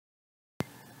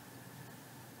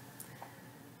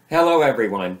Hello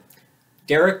everyone,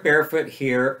 Derek Barefoot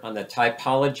here on the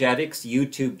Typologetics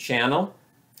YouTube channel.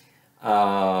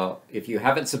 If you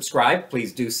haven't subscribed,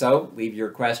 please do so. Leave your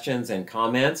questions and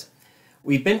comments.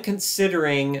 We've been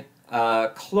considering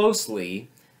closely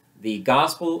the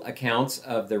gospel accounts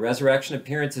of the resurrection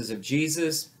appearances of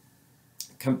Jesus,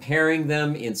 comparing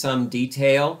them in some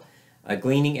detail,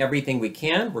 gleaning everything we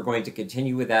can. We're going to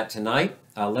continue with that tonight.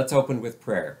 Let's open with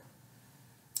prayer.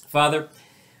 Father,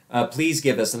 please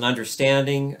give us an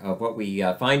understanding of what we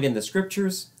find in the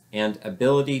Scriptures and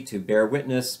ability to bear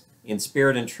witness in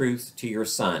spirit and truth to your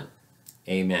Son.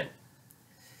 Amen.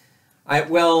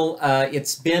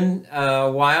 It's been a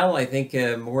while, I think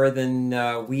more than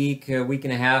a week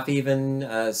and a half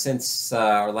even, since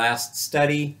our last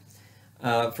study.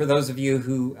 For those of you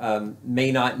who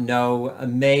may not know,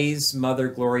 May's mother,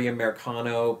 Gloria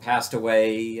Mercano, passed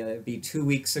away it'd be 2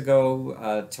 weeks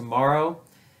ago tomorrow.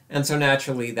 And so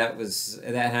naturally that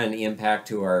had an impact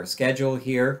to our schedule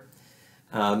here.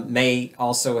 May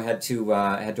also had to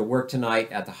work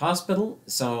tonight at the hospital,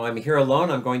 so I'm here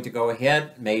alone. I'm going to go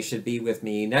ahead. May should be with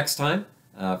me next time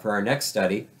for our next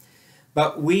study.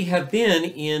 But we have been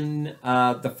in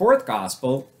the fourth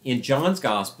gospel, in John's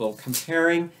gospel,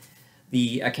 comparing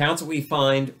the accounts that we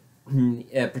find,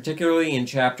 particularly in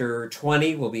chapter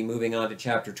 20. We'll be moving on to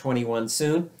chapter 21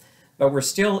 soon, but we're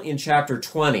still in chapter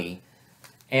 20.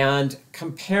 And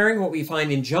comparing what we find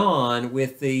in John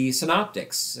with the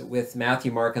Synoptics, with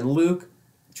Matthew, Mark, and Luke,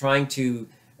 trying to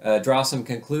draw some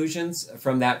conclusions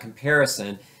from that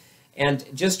comparison. And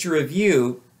just to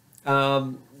review,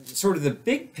 sort of the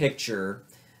big picture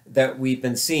that we've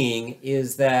been seeing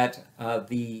is that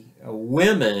the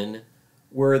women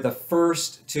were the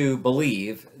first to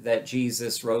believe that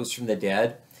Jesus rose from the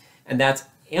dead, and that's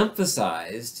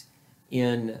emphasized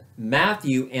in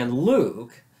Matthew and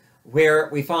Luke, where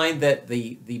we find that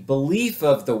the belief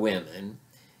of the women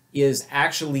is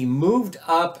actually moved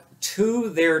up to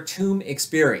their tomb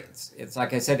experience. It's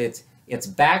like I said, it's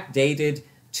backdated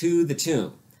to the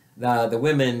tomb. The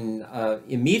women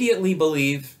immediately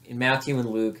believe in Matthew and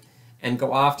Luke and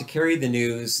go off to carry the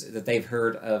news that they've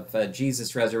heard of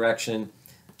Jesus' resurrection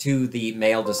to the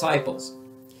male disciples.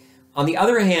 On the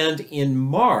other hand, in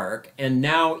Mark and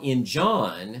now in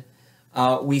John,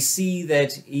 we see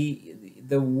that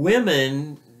the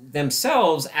women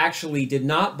themselves actually did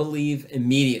not believe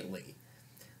immediately.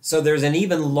 So there's an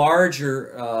even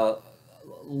larger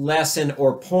lesson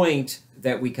or point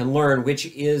that we can learn, which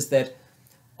is that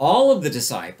all of the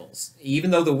disciples,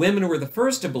 even though the women were the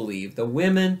first to believe, the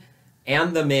women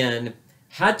and the men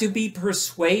had to be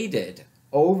persuaded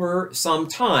over some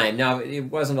time. Now, it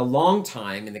wasn't a long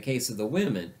time in the case of the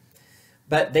women,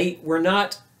 but they were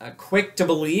not quick to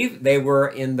believe. They were,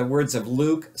 in the words of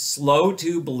Luke, slow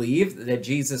to believe that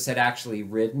Jesus had actually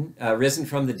risen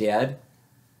from the dead.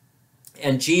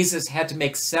 And Jesus had to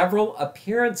make several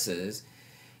appearances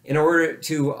in order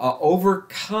to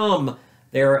overcome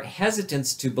their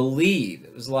hesitance to believe.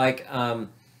 It was like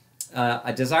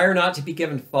a desire not to be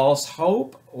given false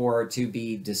hope or to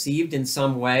be deceived in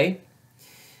some way.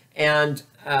 And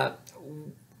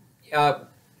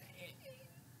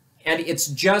it's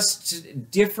just a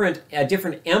different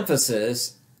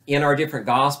emphasis in our different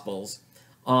Gospels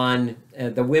on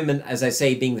the women, as I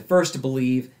say, being the first to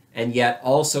believe and yet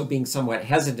also being somewhat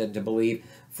hesitant to believe.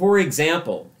 For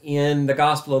example, in the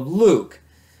Gospel of Luke,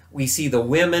 we see the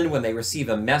women, when they receive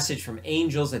a message from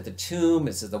angels at the tomb,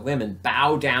 it says the women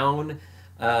bow down,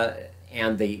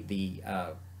 and the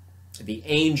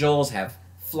angels have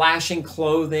flashing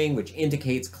clothing, which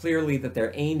indicates clearly that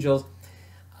they're angels.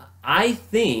 I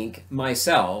think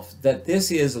myself that this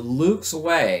is Luke's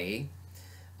way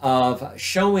of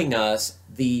showing us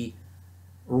the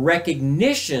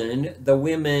recognition the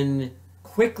women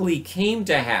quickly came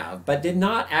to have, but did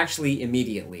not actually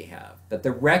immediately have. But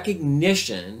the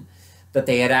recognition that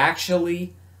they had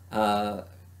actually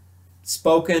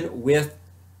spoken with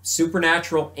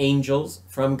supernatural angels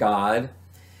from God,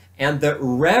 and the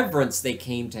reverence they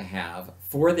came to have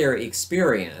for their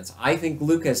experience. I think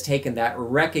Luke has taken that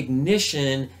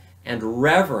recognition and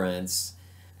reverence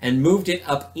and moved it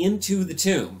up into the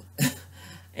tomb.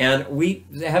 And we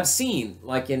have seen,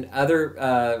 like in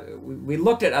other, we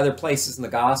looked at other places in the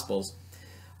Gospels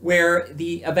where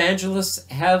the evangelists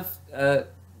have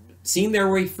seen their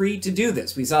way free to do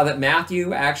this. We saw that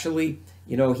Matthew actually,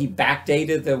 he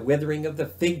backdated the withering of the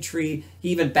fig tree. He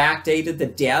even backdated the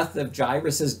death of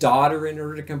Jairus' daughter in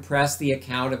order to compress the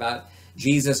account about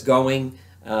Jesus going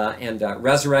and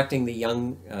resurrecting the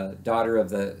young daughter of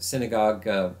the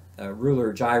synagogue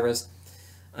ruler Jairus.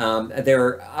 There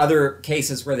are other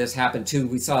cases where this happened too.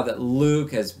 We saw that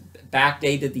Luke has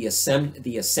backdated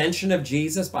the ascension of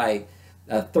Jesus by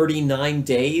 39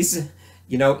 days,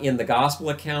 in the gospel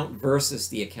account versus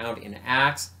the account in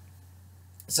Acts.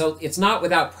 So it's not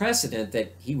without precedent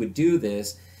that he would do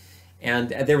this. And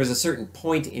there was a certain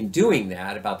point in doing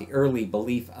that about the early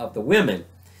belief of the women.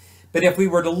 But if we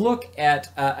were to look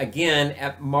at, again,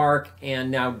 at Mark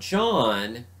and now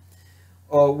John,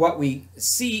 what we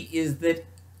see is that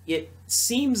it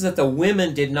seems that the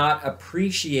women did not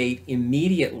appreciate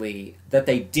immediately that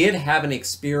they did have an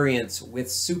experience with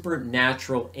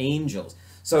supernatural angels.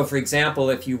 So, for example,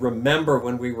 if you remember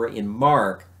when we were in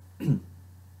Mark,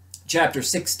 chapter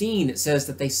 16, it says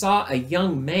that they saw a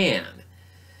young man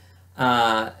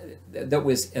that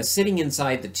was sitting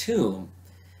inside the tomb.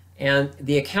 And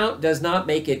the account does not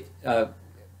make it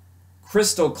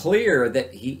crystal clear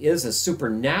that he is a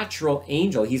supernatural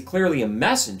angel. He's clearly a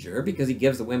messenger because he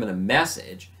gives the women a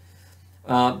message.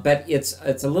 But it's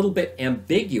a little bit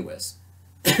ambiguous,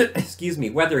 excuse me,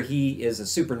 whether he is a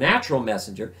supernatural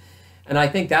messenger. And I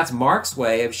think that's Mark's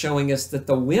way of showing us that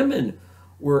the women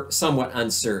were somewhat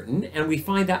uncertain. And we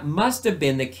find that must have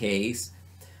been the case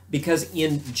because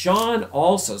in John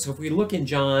also, so if we look in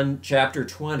John chapter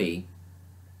 20,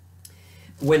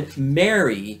 when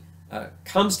Mary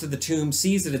comes to the tomb,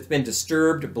 sees that it's been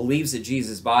disturbed, believes that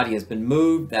Jesus' body has been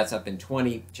moved, that's up in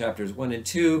 20, chapters 1 and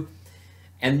 2.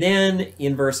 And then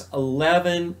in verse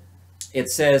 11, it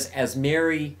says, as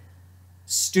Mary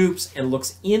stoops and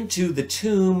looks into the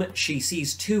tomb, she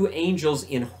sees two angels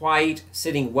in white,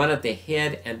 sitting one at the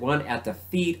head and one at the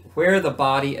feet, where the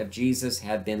body of Jesus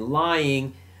had been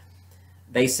lying.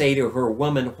 They say to her,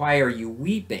 woman, why are you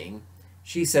weeping?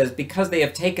 She says, because they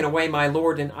have taken away my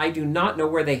Lord, and I do not know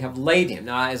where they have laid him.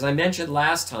 Now, as I mentioned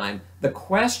last time, the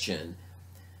question,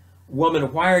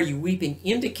 woman, why are you weeping,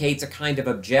 indicates a kind of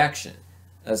objection.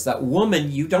 As that,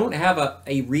 woman, you don't have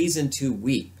a reason to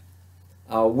weep,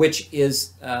 which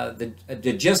is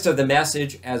the gist of the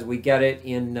message as we get it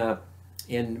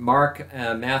in Mark,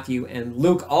 Matthew, and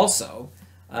Luke also.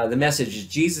 The message is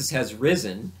Jesus has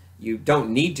risen. You don't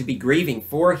need to be grieving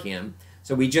for him.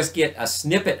 So we just get a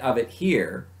snippet of it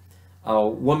here.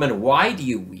 Woman, why do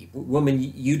you weep?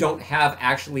 Woman, you don't have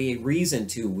actually a reason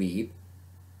to weep.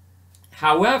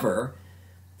 However,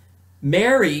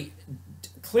 Mary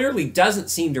clearly doesn't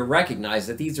seem to recognize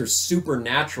that these are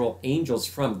supernatural angels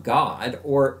from God,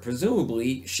 or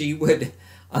presumably she would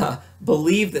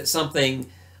believe that something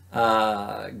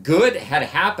good had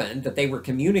happened, that they were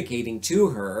communicating to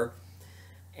her.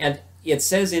 And it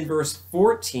says in verse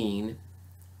 14,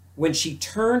 when she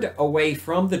turned away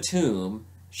from the tomb,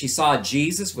 she saw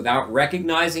Jesus without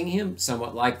recognizing him,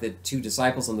 somewhat like the two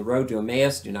disciples on the road to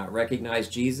Emmaus do not recognize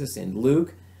Jesus in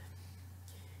Luke.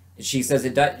 She says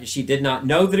she did not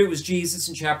know that it was Jesus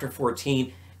in chapter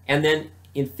 14. And then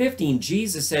in 15,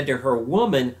 Jesus said to her,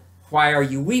 woman, why are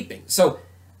you weeping? So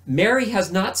Mary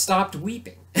has not stopped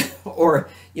weeping. Or,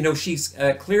 she's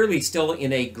clearly still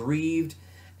in a grieved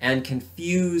and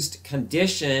confused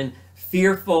condition,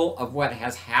 fearful of what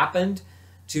has happened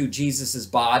to Jesus's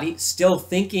body, still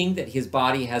thinking that his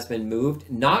body has been moved,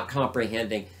 not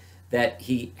comprehending that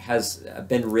he has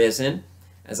been risen,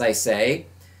 as I say.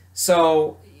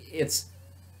 So it's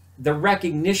the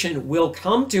recognition will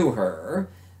come to her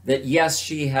that yes,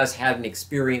 she has had an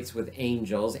experience with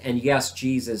angels, and yes,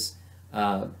 Jesus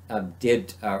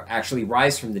did actually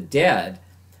rise from the dead,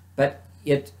 but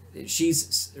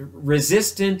she's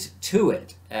resistant to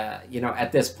it,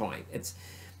 at this point.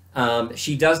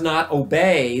 She does not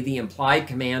obey the implied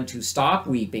command to stop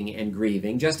weeping and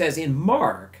grieving, just as in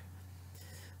Mark.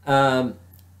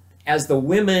 As the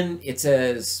women, it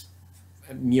says,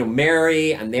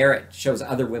 Mary, and there it shows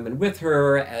other women with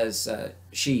her as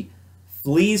she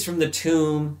flees from the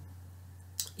tomb.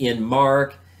 In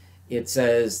Mark, it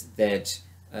says that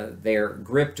they're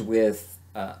gripped with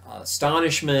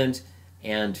astonishment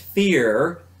and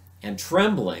fear and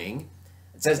trembling.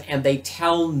 It says, and they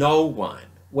tell no one.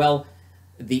 Well,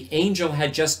 the angel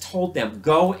had just told them,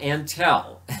 go and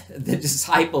tell the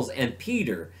disciples and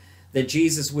Peter that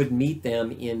Jesus would meet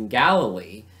them in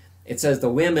Galilee. It says the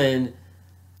women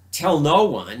tell no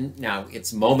one. Now,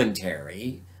 it's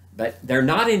momentary, but they're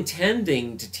not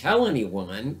intending to tell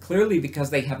anyone, clearly because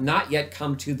they have not yet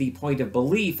come to the point of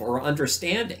belief or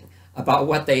understanding about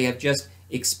what they have just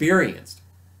experienced.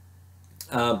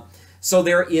 So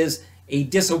there is a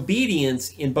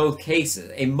disobedience in both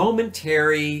cases, a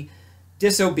momentary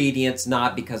disobedience,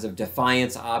 not because of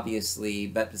defiance, obviously,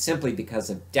 but simply because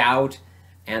of doubt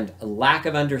and a lack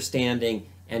of understanding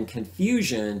and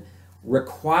confusion,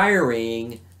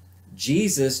 requiring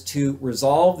Jesus to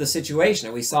resolve the situation.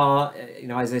 And we saw,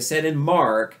 as I said in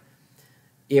Mark,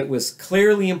 it was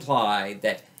clearly implied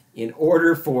that in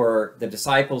order for the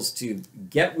disciples to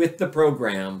get with the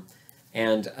program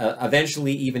and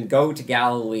eventually even go to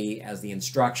Galilee, as the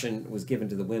instruction was given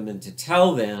to the women to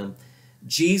tell them,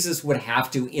 Jesus would have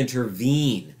to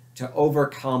intervene to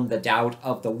overcome the doubt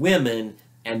of the women,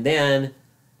 and then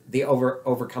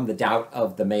overcome the doubt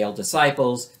of the male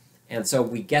disciples. And so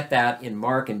we get that in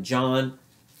Mark and John.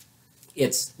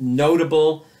 It's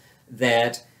notable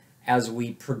that as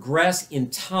we progress in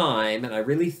time, and I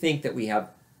really think that we have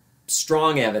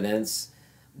strong evidence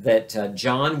that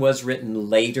John was written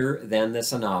later than the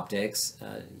Synoptics,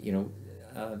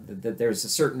 that there's a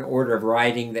certain order of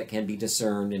writing that can be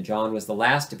discerned, and John was the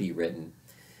last to be written.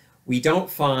 We don't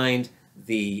find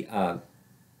the,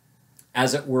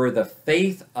 as it were, the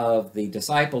faith of the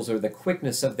disciples or the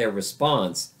quickness of their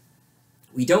response.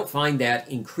 We don't find that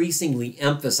increasingly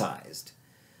emphasized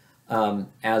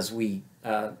as we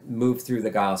move through the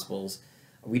Gospels.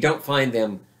 We don't find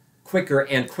them quicker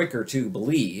and quicker to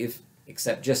believe,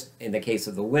 except just in the case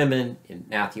of the women in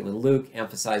Matthew and Luke,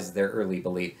 emphasizes their early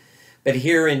belief. But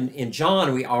here in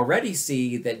John, we already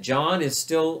see that John is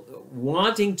still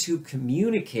wanting to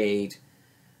communicate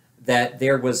that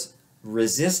there was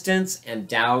resistance and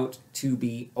doubt to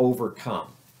be overcome.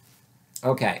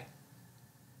 Okay.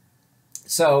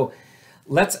 So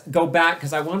let's go back,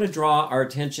 because I want to draw our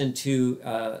attention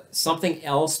to something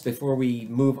else before we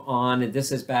move on. And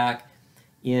this is back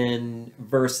in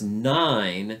verse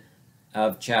 9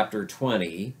 of chapter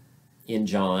 20 in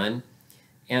John.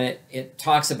 And it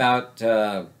talks about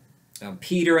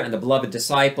Peter and the beloved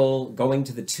disciple going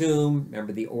to the tomb.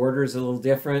 Remember, the order is a little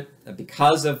different.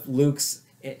 Because of Luke's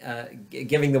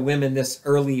giving the women this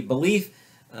early belief,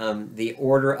 the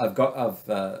order of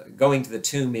going to the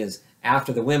tomb is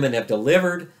after the women have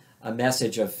delivered a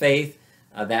message of faith.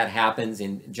 That happens,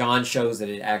 and John shows that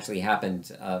it actually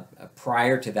happened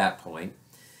prior to that point.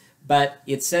 But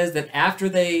it says that after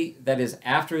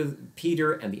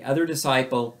Peter and the other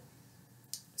disciple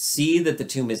see that the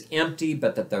tomb is empty,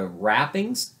 but that the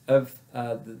wrappings of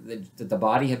that the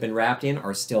body had been wrapped in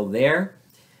are still there.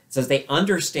 It says they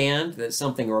understand that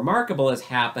something remarkable has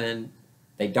happened.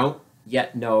 They don't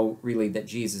yet know really that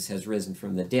Jesus has risen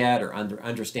from the dead or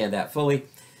understand that fully.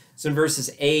 So in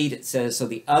verses 8 it says, so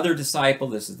the other disciple,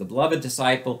 this is the beloved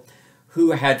disciple,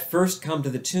 who had first come to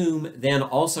the tomb, then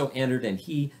also entered, and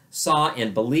he saw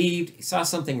and believed. He saw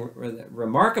something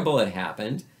remarkable had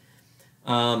happened.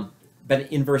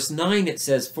 But in verse 9 it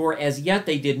says, for as yet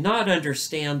they did not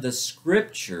understand the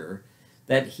scripture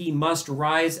that he must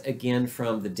rise again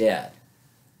from the dead.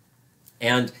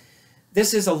 And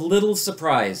this is a little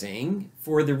surprising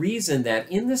for the reason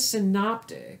that in the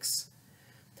Synoptics,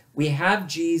 we have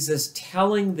Jesus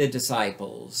telling the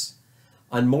disciples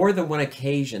on more than one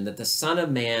occasion that the Son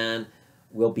of Man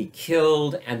will be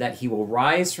killed and that he will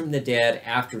rise from the dead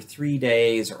after 3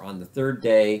 days or on the third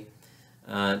day,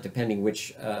 depending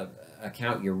which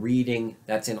account you're reading.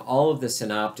 That's in all of the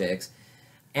Synoptics.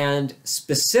 And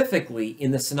specifically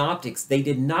in the Synoptics, they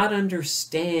did not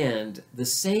understand the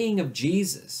saying of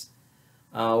Jesus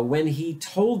when he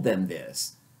told them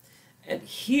this. And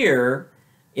here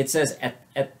it says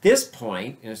at this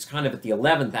point, and it's kind of at the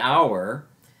 11th hour,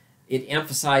 it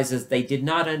emphasizes they did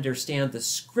not understand the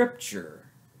scripture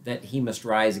that he must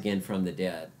rise again from the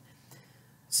dead.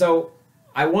 So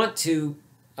I want to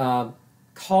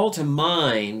call to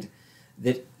mind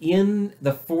that in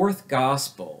the fourth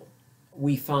gospel,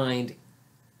 we find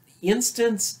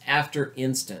instance after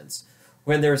instance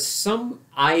when there's some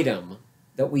item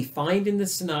that we find in the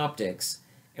Synoptics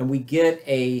and we get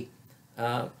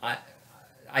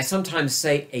I sometimes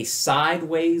say a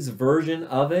sideways version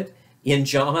of it in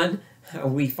John.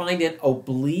 We find an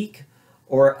oblique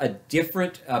or a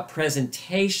different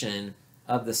presentation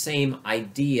of the same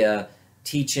idea,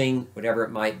 teaching, whatever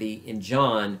it might be, in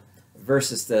John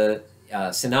versus the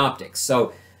Synoptics.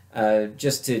 So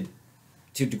just to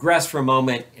digress for a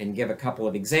moment and give a couple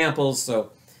of examples.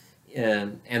 So,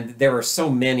 and there are so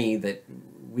many that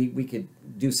we could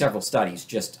do several studies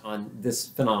just on this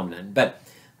phenomenon. But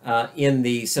in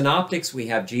the Synoptics, we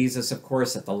have Jesus, of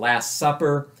course, at the Last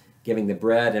Supper, giving the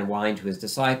bread and wine to his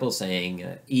disciples, saying,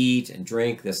 eat and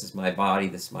drink, this is my body,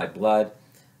 this is my blood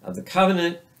of the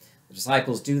covenant. The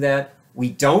disciples do that. We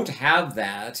don't have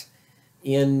that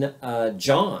in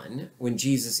John when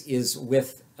Jesus is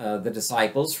with the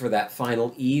disciples for that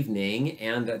final evening,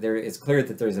 and it's clear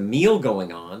that there's a meal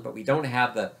going on, but we don't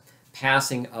have the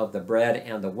passing of the bread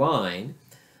and the wine.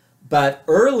 But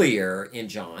earlier in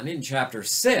John, in chapter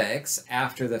 6,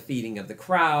 after the feeding of the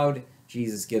crowd,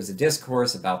 Jesus gives a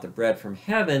discourse about the bread from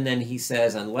heaven, and he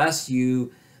says, unless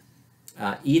you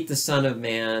eat the Son of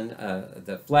Man,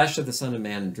 the flesh of the Son of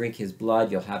Man, and drink his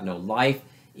blood, you'll have no life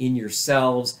in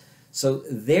yourselves. So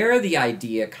there the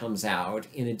idea comes out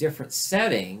in a different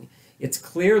setting. It's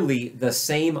clearly the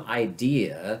same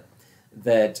idea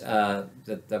that,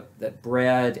 that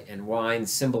bread and wine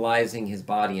symbolizing his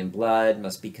body and blood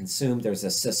must be consumed. There's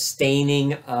a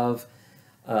sustaining of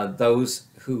those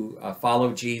who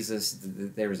follow Jesus.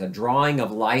 There's a drawing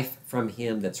of life from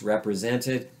him that's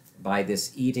represented by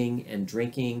this eating and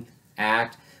drinking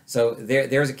act. So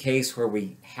there's a case where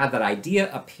we have that idea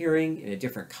appearing in a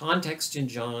different context in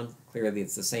John. Clearly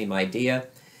it's the same idea.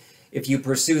 If you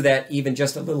pursue that even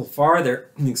just a little farther,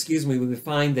 excuse me, we would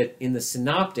find that in the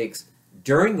Synoptics,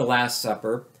 during the Last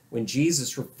Supper, when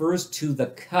Jesus refers to the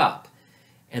cup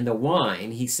and the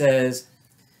wine, he says,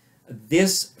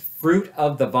 this fruit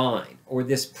of the vine, or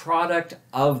this product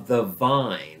of the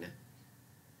vine.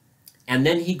 And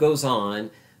then he goes on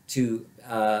to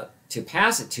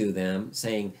pass it to them,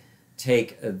 saying,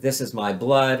 take, this is my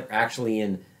blood. Actually,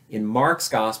 in Mark's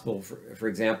gospel, for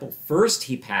example, first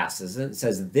he passes it and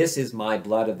says, this is my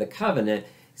blood of the covenant.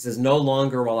 He says, no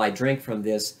longer will I drink from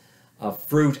this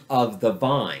fruit of the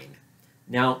vine.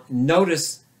 Now,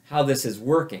 notice how this is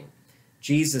working.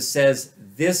 Jesus says,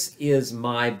 this is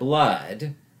my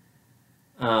blood.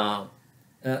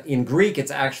 In Greek,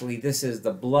 it's actually, this is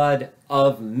the blood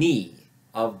of me,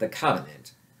 of the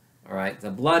covenant. All right,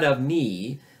 the blood of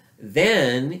me.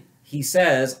 Then he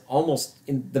says, almost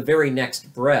in the very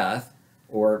next breath,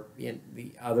 or in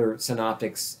the other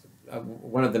synoptics,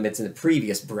 one of them it's in the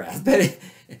previous breath,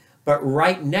 but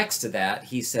right next to that,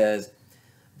 he says,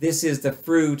 this is the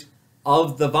fruit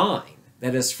of the vine,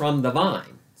 that is from the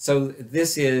vine. So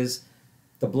this is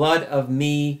the blood of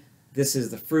me, this is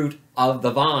the fruit of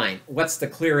the vine. What's the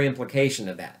clear implication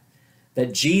of that?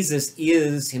 That Jesus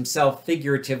is himself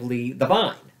figuratively the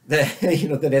vine, that,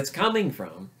 that it's coming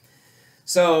from.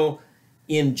 So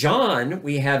in John,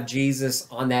 we have Jesus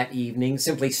on that evening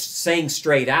simply saying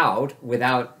straight out,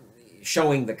 without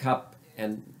showing the cup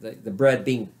and the bread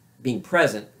being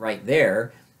present right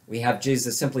there, we have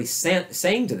Jesus simply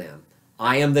saying to them,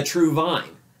 I am the true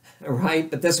vine, right?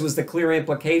 But this was the clear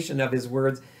implication of his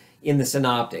words in the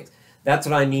Synoptics. That's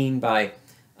what I mean by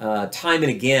time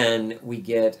and again, we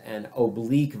get an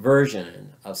oblique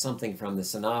version of something from the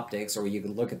Synoptics, or you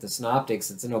could look at the Synoptics,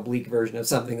 it's an oblique version of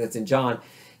something that's in John.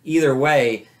 Either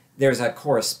way, there's a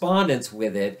correspondence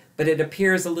with it, but it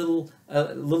appears a little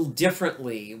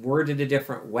differently, worded a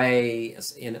different way,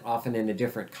 often in a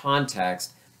different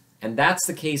context. And that's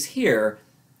the case here.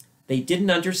 They didn't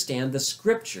understand the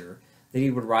scripture that he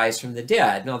would rise from the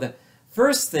dead. Now, the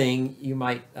first thing you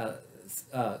might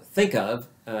think of,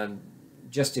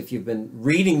 just if you've been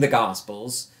reading the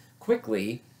Gospels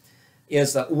quickly,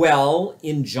 is that, well,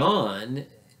 in John,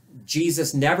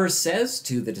 Jesus never says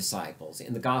to the disciples,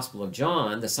 in the Gospel of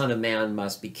John, the Son of Man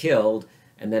must be killed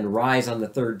and then rise on the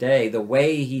third day, the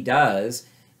way he does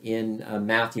in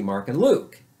Matthew, Mark, and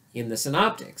Luke, in the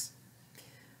Synoptics.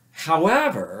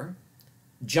 However,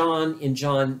 in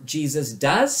John, Jesus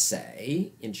does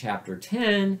say, in chapter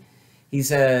 10, he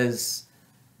says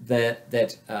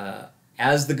that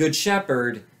as the Good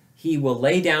Shepherd, he will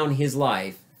lay down his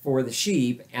life for the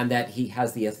sheep, and that he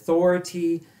has the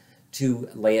authority to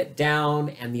lay it down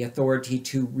and the authority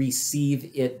to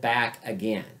receive it back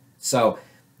again. So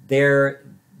there,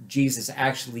 Jesus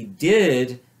actually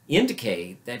did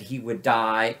indicate that he would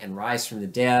die and rise from the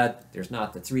dead. There's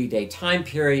not the 3-day time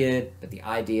period, but the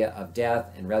idea of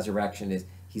death and resurrection is,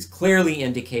 he's clearly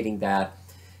indicating that.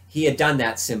 He had done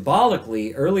that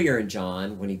symbolically earlier in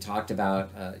John when he talked about,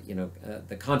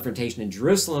 the confrontation in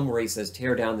Jerusalem, where he says,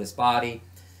 tear down this body,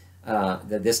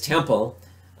 this temple,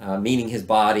 meaning his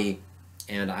body,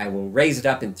 and I will raise it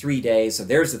up in 3 days. So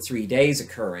there's the 3 days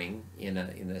occurring in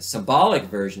a symbolic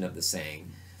version of the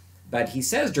saying. But he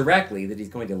says directly that he's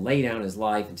going to lay down his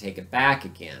life and take it back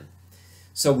again.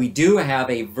 So we do have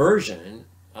a version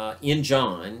in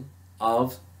John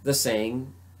of the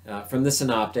saying from the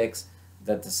Synoptics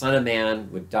that the Son of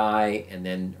Man would die and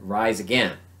then rise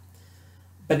again.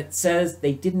 But it says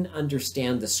they didn't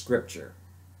understand the scripture.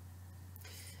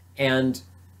 And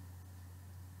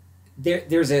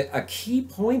there's a key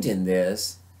point in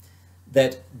this,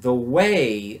 that the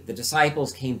way the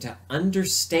disciples came to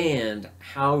understand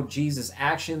how Jesus'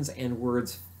 actions and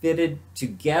words fitted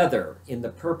together in the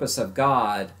purpose of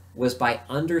God was by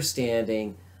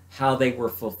understanding how they were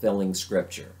fulfilling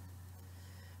Scripture.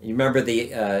 And you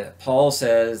remember Paul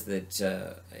says that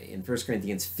in 1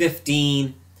 Corinthians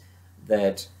 15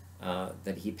 that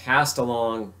he passed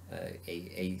along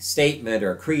a statement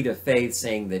or a creed of faith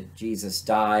saying that Jesus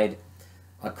died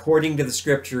according to the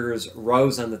Scriptures,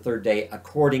 rose on the third day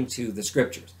according to the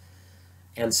Scriptures.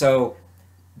 And so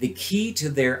the key to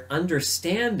their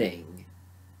understanding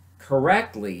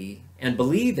correctly and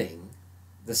believing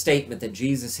the statement that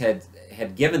Jesus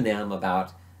had given them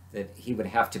about that he would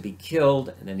have to be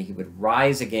killed and then he would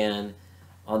rise again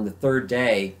on the third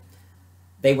day,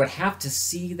 they would have to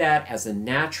see that as a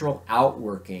natural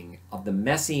outworking of the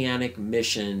messianic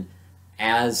mission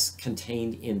as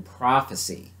contained in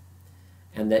prophecy.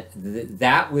 And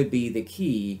that would be the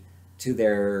key to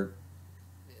their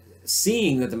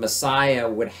seeing that the Messiah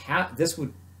would have, this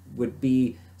would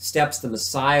be steps the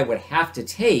Messiah would have to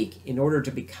take in order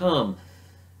to become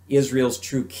Israel's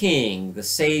true king, the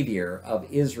Savior of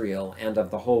Israel and of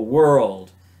the whole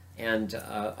world, and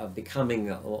of becoming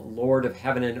a Lord of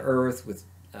heaven and earth with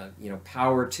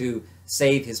power to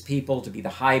save his people, to be the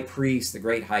high priest, the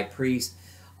great high priest.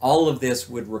 All of this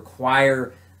would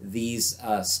require these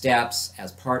steps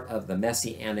as part of the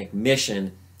messianic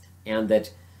mission, and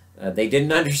that they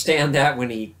didn't understand that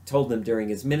when he told them during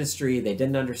his ministry. They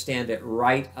didn't understand it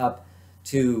right up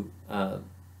to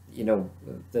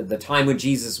the time when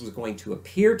Jesus was going to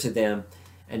appear to them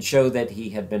and show that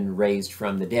he had been raised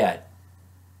from the dead.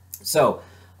 So,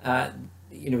 John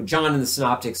and the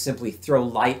Synoptics simply throw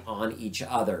light on each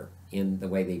other in the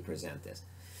way they present this.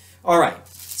 All right,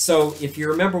 so if you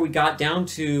remember, we got down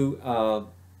to,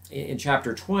 in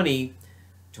chapter 20,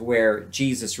 to where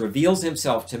Jesus reveals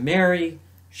himself to Mary.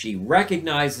 She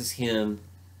recognizes him.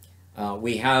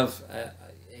 We have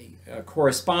a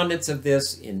correspondence of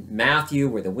this in Matthew,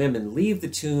 where the women leave the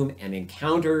tomb and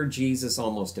encounter Jesus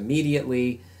almost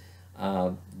immediately.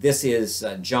 This is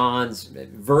John's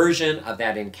version of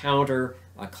that encounter,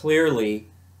 clearly.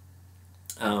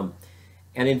 And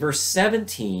in verse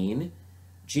 17,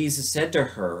 Jesus said to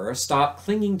her, "Stop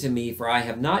clinging to me, for I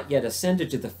have not yet ascended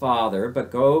to the Father,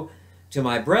 but go to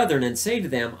my brethren and say to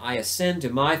them, I ascend to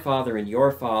my Father and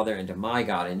your Father, and to my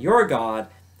God and your God."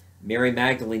 Mary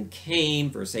Magdalene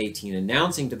came, verse 18,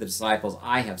 announcing to the disciples,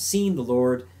 "I have seen the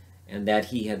Lord," and that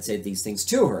he had said these things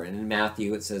to her. And in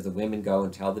Matthew, it says the women go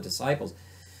and tell the disciples.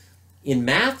 In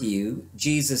Matthew,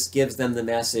 Jesus gives them the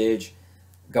message,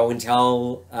 go and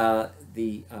tell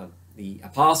the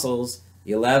apostles,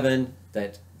 the 11,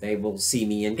 that they will see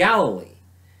me in Galilee.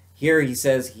 Here he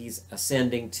says he's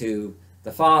ascending to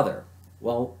the Father.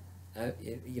 Well,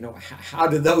 how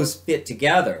do those fit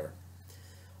together?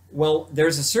 Well,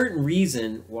 there's a certain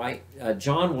reason why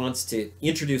John wants to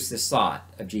introduce this thought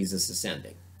of Jesus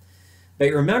ascending.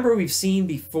 But remember, we've seen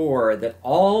before that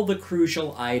all the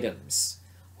crucial items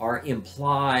are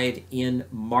implied in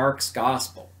Mark's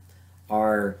gospel.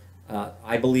 Our,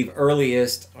 I believe,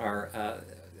 earliest, our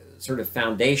sort of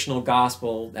foundational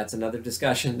gospel. That's another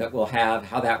discussion that we'll have,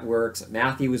 how that works.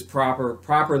 Matthew is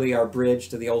properly our bridge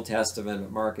to the Old Testament,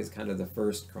 but Mark is kind of the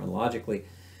first chronologically.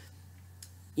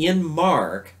 In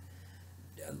Mark,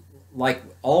 like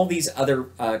all these other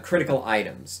critical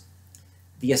items,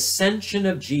 the ascension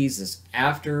of Jesus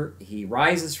after he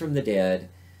rises from the dead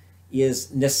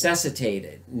is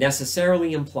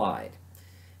necessarily implied.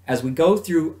 As we go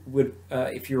through,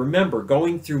 if you remember,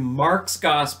 going through Mark's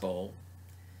gospel,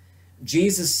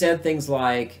 Jesus said things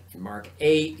like, in Mark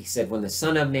 8, he said, when the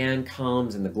Son of Man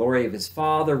comes in the glory of his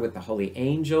Father with the holy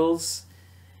angels,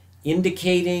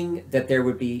 indicating that there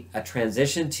would be a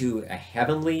transition to a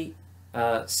heavenly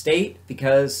state,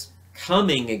 because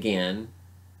coming again,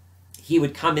 he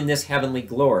would come in this heavenly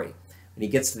glory. When he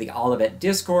gets to the Olivet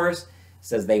Discourse, he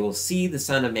says they will see the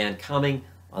Son of Man coming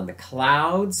on the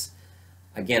clouds.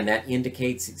 Again, that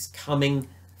indicates he's coming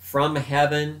from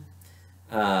heaven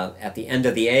at the end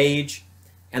of the age.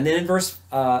 And then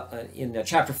in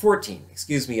chapter 14,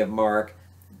 of Mark,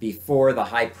 before the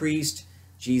high priest,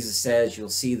 Jesus says you'll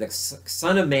see the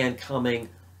Son of Man coming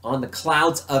on the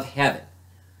clouds of heaven.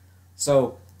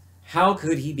 So how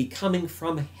could he be coming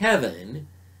from heaven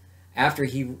after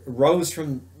he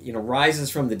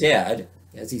rises from the dead,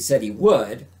 as he said he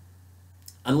would,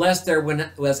 unless there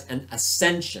was an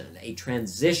ascension, a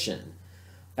transition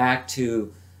back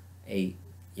to a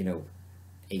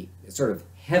sort of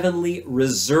heavenly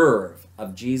reserve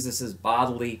of Jesus's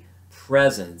bodily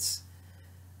presence,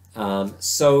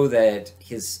 so that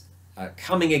his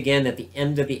coming again at the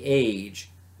end of the age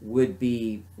would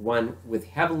be one with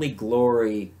heavenly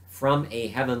glory from a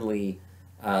heavenly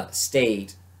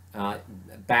state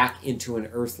back into an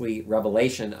earthly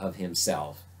revelation of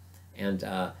himself.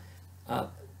 And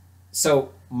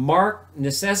so Mark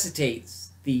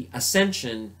necessitates the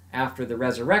ascension after the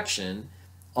resurrection.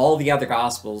 All the other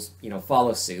Gospels,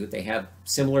 follow suit. They have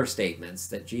similar statements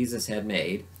that Jesus had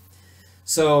made.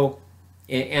 So,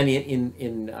 and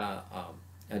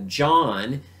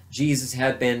John, Jesus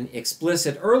had been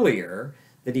explicit earlier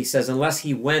that he says, unless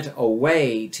he went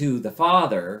away to the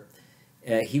Father,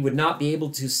 he would not be able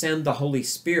to send the Holy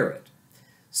Spirit.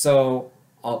 So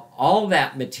all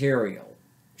that material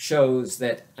shows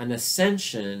that an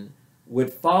ascension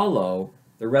would follow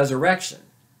the resurrection.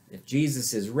 If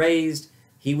Jesus is raised,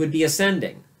 he would be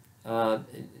ascending.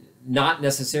 Not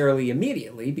necessarily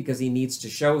immediately, because he needs to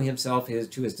show himself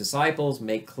to his disciples,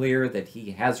 make clear that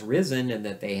he has risen and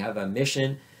that they have a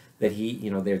mission, that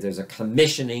there's a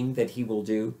commissioning that he will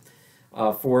do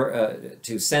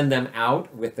to send them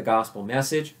out with the gospel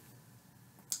message.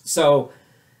 So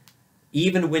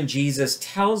even when Jesus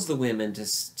tells the women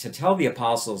to tell the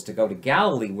apostles to go to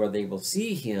Galilee where they will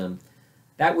see him,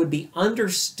 that would be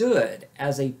understood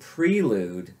as a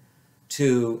prelude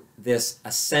to this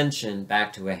ascension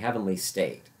back to a heavenly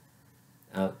state.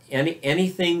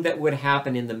 Anything that would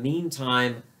happen in the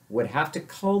meantime would have to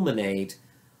culminate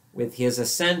with his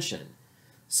ascension.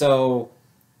 So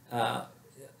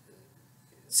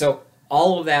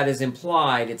all of that is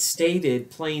implied. It's stated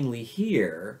plainly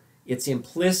here. It's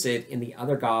implicit in the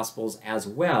other Gospels as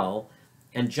well.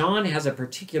 And John has a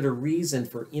particular reason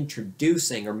for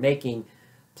introducing or making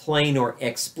plain or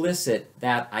explicit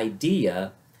that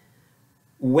idea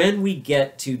when we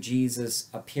get to Jesus'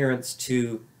 appearance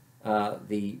to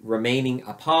the remaining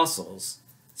apostles,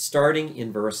 starting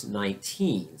in verse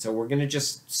 19. So we're going to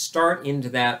just start into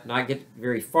that, not get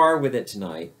very far with it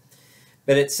tonight.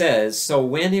 But it says, so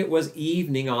when it was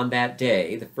evening on that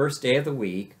day, the first day of the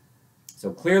week,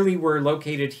 so clearly we're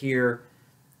located here,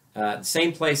 the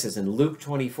same place as in Luke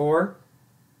 24,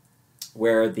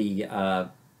 where the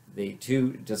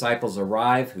two disciples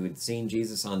arrive who had seen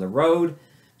Jesus on the road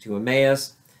to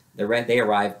Emmaus. They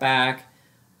arrive back.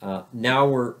 Now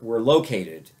we're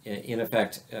located, in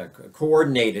effect,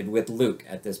 coordinated with Luke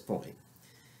at this point.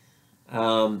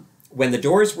 When the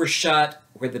doors were shut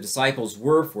where the disciples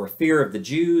were for fear of the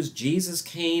Jews, Jesus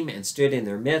came and stood in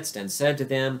their midst and said to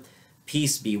them,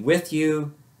 "Peace be with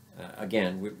you."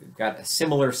 Again, we've got a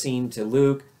similar scene to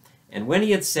Luke. And when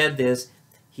he had said this,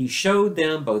 he showed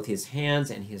them both his hands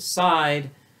and his side.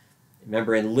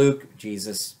 Remember in Luke,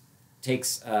 Jesus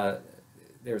takes,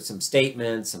 there's some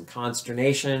statements, some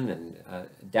consternation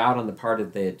and doubt on the part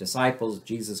of the disciples.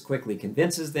 Jesus quickly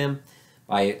convinces them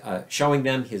by showing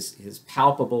them his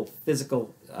palpable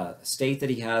physical state that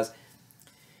he has. It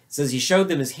says he showed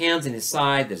them his hands and his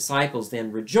side. The disciples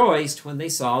then rejoiced when they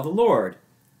saw the Lord.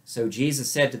 So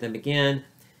Jesus said to them again,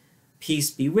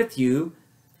 "Peace be with you.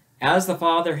 As the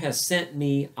Father has sent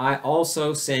me, I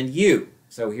also send you."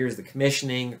 So here's the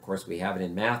commissioning. Of course, we have it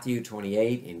in Matthew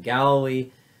 28 in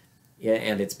Galilee,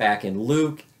 and it's back in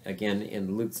Luke, again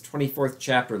in Luke's 24th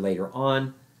chapter later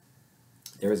on.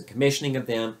 There is a commissioning of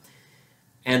them.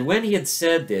 And when he had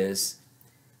said this,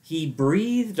 he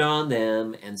breathed on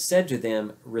them and said to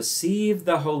them, "Receive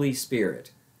the Holy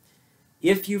Spirit.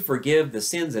 If you forgive the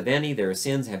sins of any, their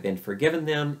sins have been forgiven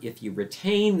them. If you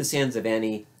retain the sins of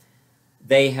any,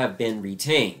 they have been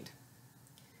retained."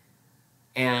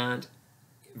 And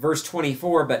verse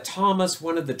 24, but Thomas,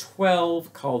 one of the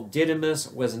 12, called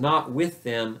Didymus, was not with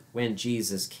them when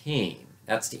Jesus came.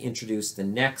 That's to introduce the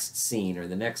next scene or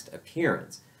the next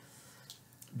appearance.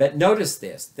 But notice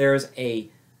this, there's a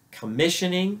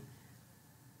commissioning.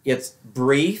 It's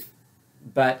brief,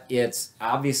 but it's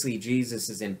obviously Jesus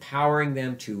is empowering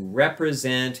them to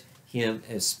represent him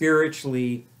as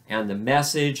spiritually and the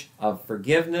message of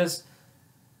forgiveness.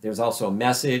 There's also a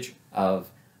message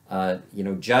of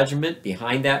judgment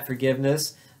behind that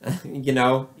forgiveness.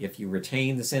 If you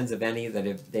retain the sins of any, that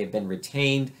if they've been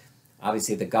retained,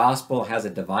 obviously the gospel has a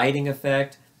dividing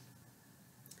effect.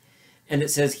 And it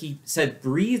says, he said,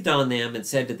 breathed on them and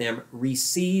said to them,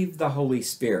 "Receive the Holy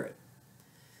Spirit."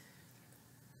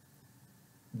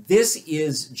 This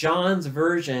is John's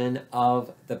version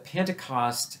of the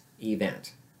Pentecost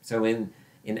event. So in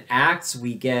Acts,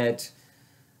 we get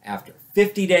after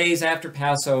 50 days after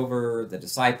Passover, the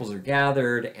disciples are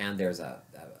gathered, and there's a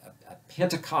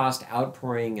Pentecost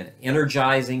outpouring, an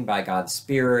energizing by God's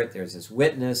Spirit. There's this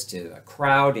witness to a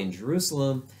crowd in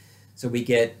Jerusalem. So we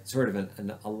get sort of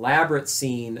an elaborate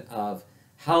scene of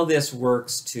how this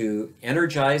works to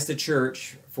energize the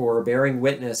church for bearing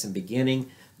witness and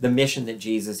beginning the mission that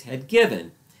Jesus had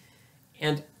given.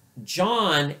 And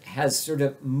John has sort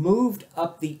of moved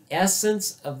up the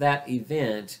essence of that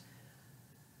event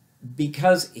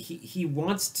because he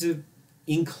wants to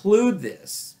include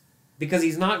this, because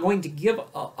he's not going to give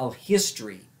a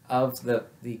history of the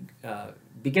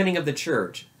beginning of the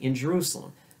church in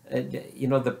Jerusalem.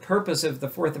 The purpose of the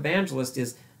fourth evangelist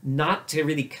is not to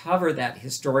really cover that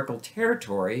historical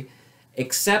territory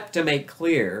except to make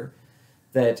clear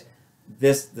that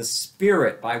the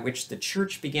Spirit by which the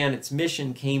church began its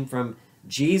mission came from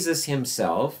Jesus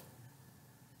himself.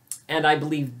 And I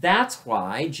believe that's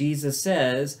why Jesus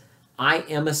says, I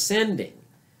am ascending.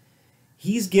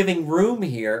 He's giving room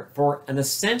here for an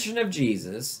ascension of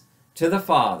Jesus to the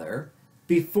Father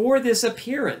before this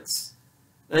appearance.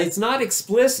 Now, it's not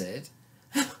explicit,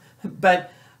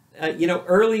 but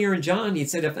earlier in John, he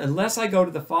said, unless I go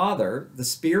to the Father, the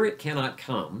Spirit cannot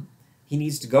come. He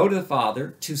needs to go to the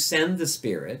Father to send the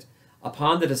Spirit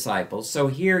upon the disciples. So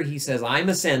here he says, I'm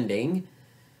ascending.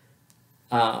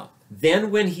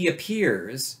 Then when he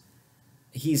appears,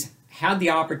 he's had the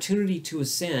opportunity to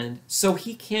ascend so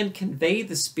he can convey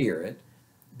the Spirit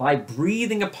by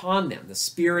breathing upon them. The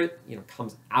Spirit,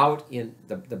 comes out in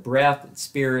the breath and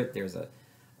Spirit. There's a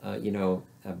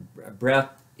breath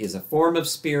is a form of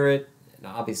Spirit, and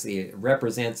obviously it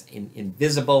represents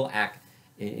invisible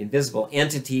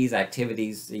entities,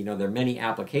 activities. There are many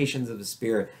applications of the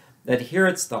Spirit. That here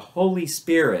it's the Holy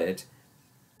Spirit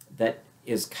that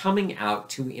is coming out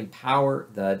to empower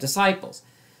the disciples.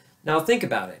 Now think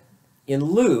about it. In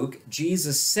Luke,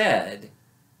 Jesus said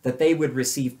that they would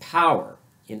receive power.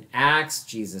 In Acts,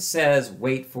 Jesus says,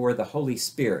 wait for the Holy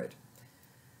Spirit.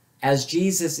 As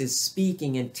Jesus is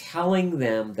speaking and telling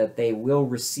them that they will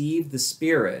receive the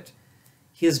Spirit,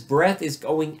 his breath is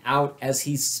going out as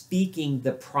he's speaking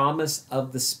the promise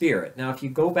of the Spirit. Now, if you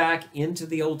go back into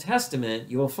the Old Testament,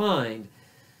 you will find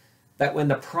that when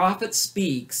the prophet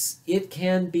speaks,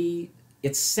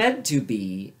 it's said to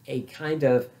be a kind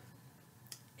of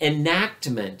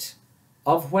enactment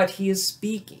of what he is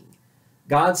speaking.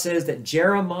 God says that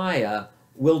Jeremiah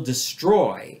will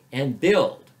destroy and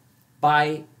build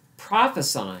by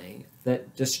prophesying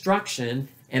that destruction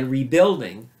and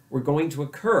rebuilding were going to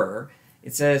occur.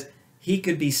 It says he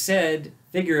could be said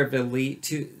figuratively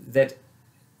that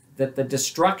the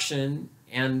destruction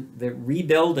and the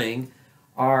rebuilding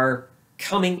are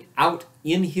coming out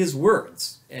in his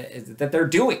words, that they're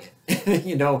doing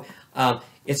it.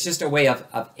 It's just a way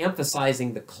of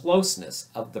emphasizing the closeness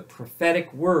of the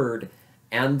prophetic word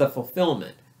and the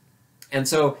fulfillment. And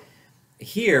so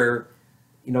here,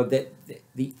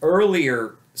 the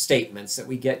earlier statements that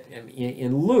we get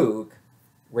in Luke,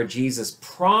 where Jesus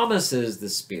promises the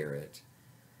Spirit,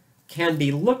 can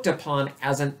be looked upon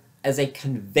as a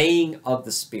conveying of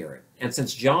the Spirit. And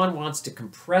since John wants to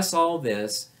compress all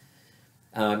this,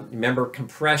 remember,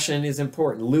 compression is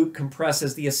important. Luke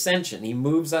compresses the ascension. He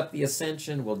moves up the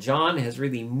ascension. Well, John has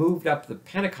really moved up the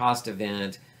Pentecost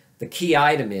event. The key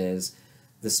item is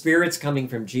the Spirit's coming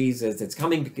from Jesus. It's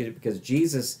coming because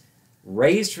Jesus,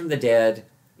 raised from the dead,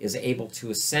 is able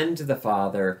to ascend to the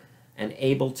Father and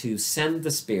able to send the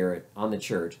Spirit on the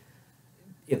church.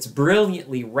 It's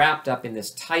brilliantly wrapped up in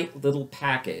this tight little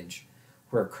package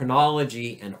where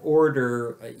chronology and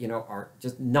order, are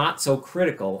just not so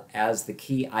critical as the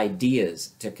key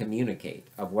ideas to communicate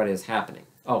of what is happening.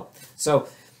 Oh, so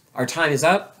our time is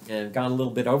up and gone a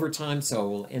little bit over time, so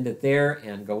we'll end it there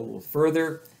and go a little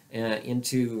further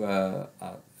into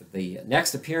the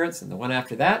next appearance and the one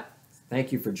after that.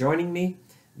 Thank you for joining me.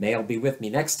 May it be with me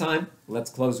next time. Let's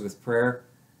close with prayer.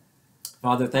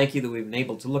 Father, thank you that we've been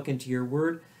able to look into your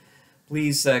word.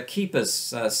 Please keep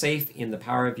us safe in the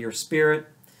power of your Spirit.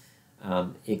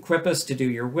 Equip us to do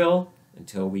your will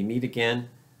until we meet again.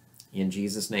 In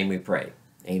Jesus' name we pray.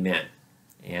 Amen.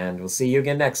 And we'll see you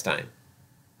again next time.